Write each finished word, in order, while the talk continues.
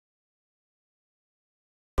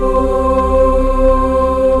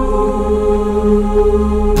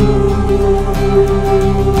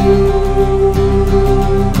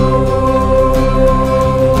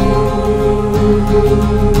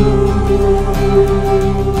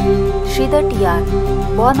Sridhar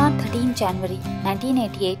TR, born on 13 January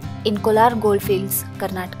 1988 in Kolar Goldfields,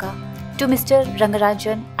 Karnataka, to Mr.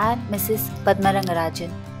 Rangarajan and Mrs. Padma Rangarajan.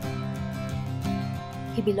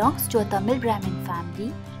 He belongs to a Tamil Brahmin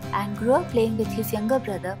family and grew up playing with his younger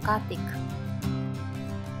brother Karthik.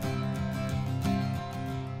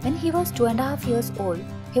 When he was 2.5 years old,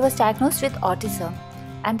 he was diagnosed with autism,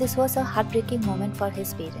 and this was a heartbreaking moment for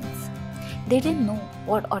his parents. They didn't know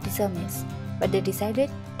what autism is, but they decided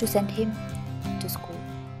to send him to school.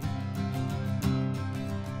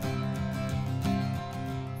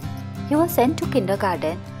 He was sent to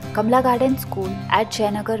kindergarten, Kamala Garden School at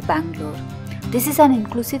Jayanagar, Bangalore. This is an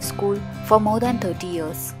inclusive school for more than 30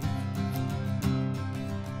 years.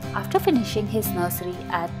 After finishing his nursery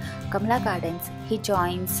at Kamala Gardens, he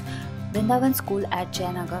joins Vrindavan School at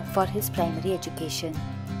Jayanagar for his primary education.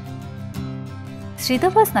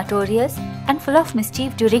 Sridhar was notorious and full of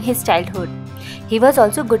mischief during his childhood. He was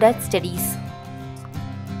also good at studies.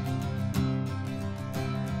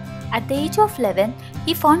 At the age of 11,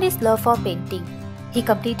 he found his love for painting. He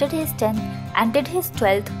completed his 10th and did his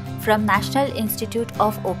 12th from National Institute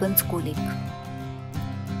of Open Schooling.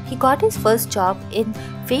 He got his first job in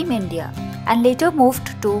Fame India and later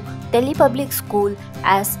moved to Delhi Public School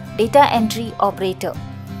as data entry operator.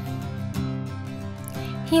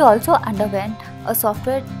 He also underwent a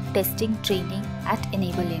software testing training at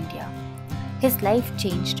Enable India. His life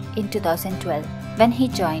changed in 2012 when he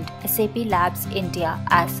joined SAP Labs India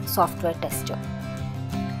as software tester.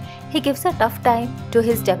 He gives a tough time to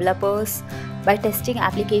his developers by testing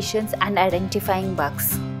applications and identifying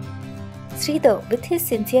bugs. Sridhar, with his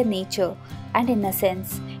sincere nature and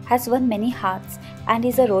innocence, has won many hearts and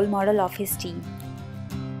is a role model of his team.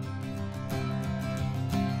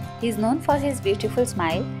 He is known for his beautiful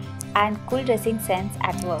smile and cool dressing sense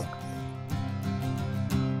at work.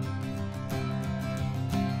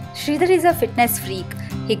 Sridhar is a fitness freak.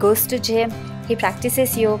 He goes to gym, he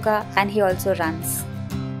practices yoga, and he also runs.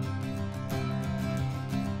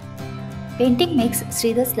 Painting makes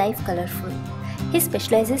Sridhar's life colorful. He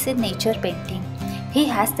specializes in nature painting. He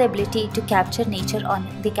has the ability to capture nature on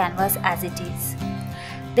the canvas as it is.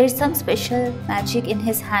 There is some special magic in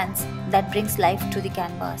his hands that brings life to the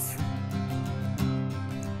canvas.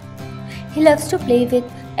 He loves to play with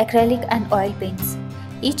acrylic and oil paints.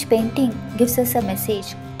 Each painting gives us a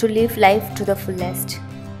message to live life to the fullest.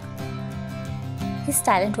 His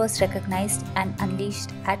talent was recognized and unleashed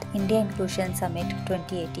at India Inclusion Summit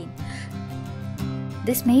 2018.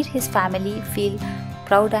 This made his family feel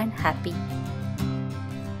proud and happy.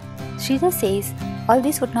 Sridhar says all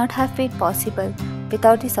this would not have been possible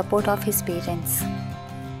without the support of his parents.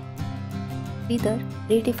 Sridhar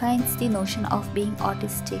redefines the notion of being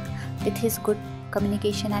autistic with his good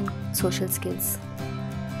communication and social skills.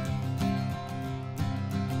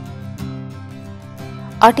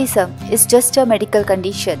 Autism is just a medical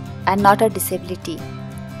condition and not a disability.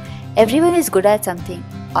 Everyone is good at something,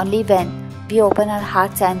 only when we open our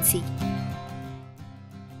hearts and see.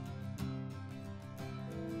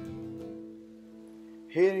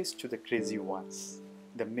 Here is to the crazy ones,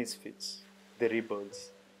 the misfits, the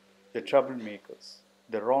rebels, the troublemakers,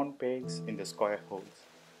 the round pegs in the square holes,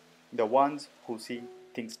 the ones who see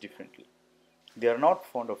things differently. They are not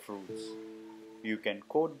fond of rules. You can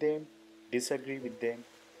quote them, disagree with them,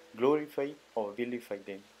 glorify or vilify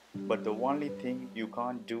them, but the only thing you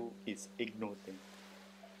can't do is ignore them.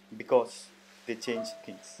 Because they change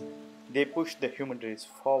things. They push the human race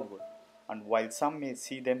forward, and while some may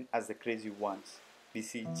see them as the crazy ones, we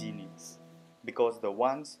see genius. Because the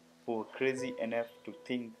ones who are crazy enough to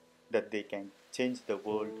think that they can change the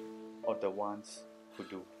world are the ones who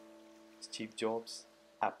do. Steve Jobs,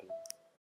 Apple.